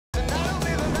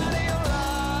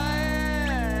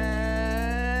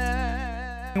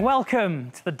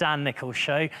Welcome to the Dan Nichols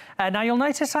Show. Now, you'll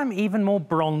notice I'm even more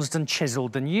bronzed and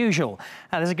chiselled than usual.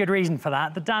 There's a good reason for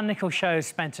that. The Dan Nichols Show has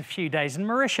spent a few days in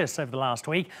Mauritius over the last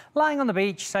week, lying on the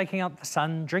beach, soaking up the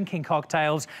sun, drinking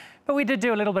cocktails. But we did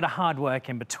do a little bit of hard work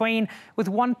in between with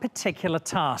one particular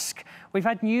task. We've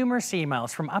had numerous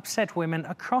emails from upset women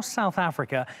across South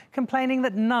Africa complaining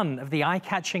that none of the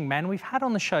eye-catching men we've had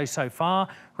on the show so far,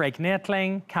 Rake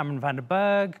Neertling, Cameron van der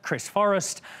Berg, Chris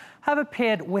Forrest, have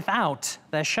appeared without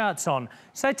their shirts on.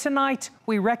 So tonight,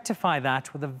 we rectify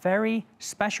that with a very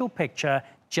special picture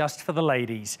just for the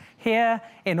ladies. Here,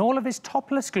 in all of his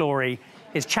topless glory,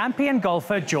 is champion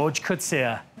golfer George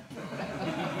Coetzee.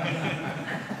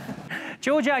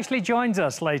 George actually joins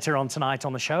us later on tonight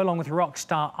on the show, along with rock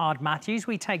star Ard Matthews.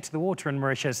 We take to the water in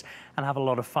Mauritius and have a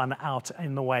lot of fun out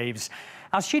in the waves.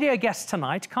 Our studio guests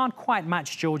tonight can't quite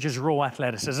match George's raw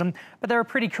athleticism, but they're a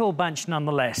pretty cool bunch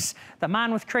nonetheless. The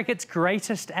man with cricket's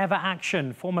greatest ever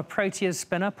action, former Proteas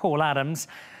spinner Paul Adams,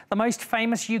 the most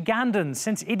famous Ugandan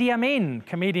since Idi Amin,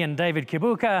 comedian David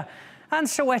Kibuka, and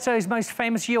Soweto's most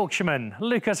famous Yorkshireman,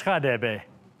 Lucas Radebe.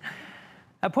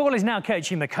 Paul is now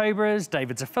coaching the Cobras,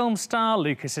 David's a film star,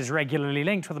 Lucas is regularly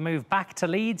linked with a move back to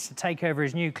Leeds to take over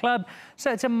his new club,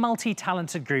 so it's a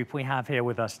multi-talented group we have here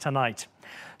with us tonight.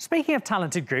 Speaking of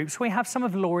talented groups, we have some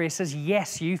of Laureus's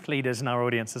Yes youth leaders in our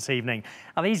audience this evening.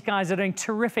 Now, these guys are doing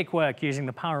terrific work using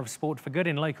the power of sport for good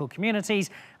in local communities,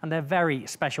 and they're very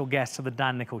special guests of the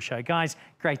Dan Nichols Show. Guys,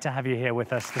 great to have you here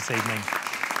with us this evening.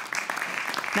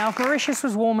 Now, if Mauritius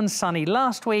was warm and sunny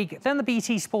last week, then the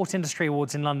BT Sport Industry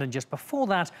Awards in London just before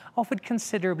that offered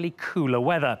considerably cooler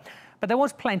weather. But there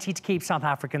was plenty to keep South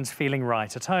Africans feeling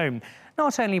right at home.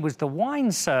 Not only was the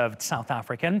wine served South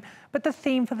African, but the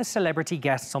theme for the celebrity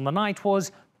guests on the night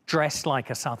was dress like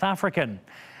a South African.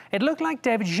 It looked like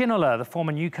David Ginola, the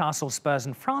former Newcastle, Spurs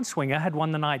and France winger, had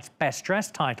won the night's Best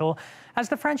Dressed title, as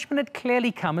the Frenchman had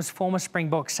clearly come as former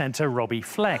Springbok centre Robbie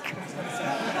Fleck.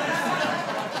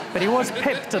 But he was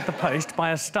pipped at the post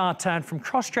by a star turned from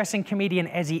cross-dressing comedian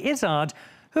Ezzy Izzard,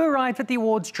 who arrived at the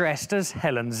awards dressed as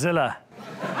Helen Ziller.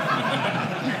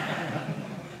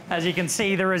 As you can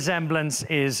see, the resemblance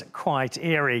is quite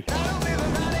eerie.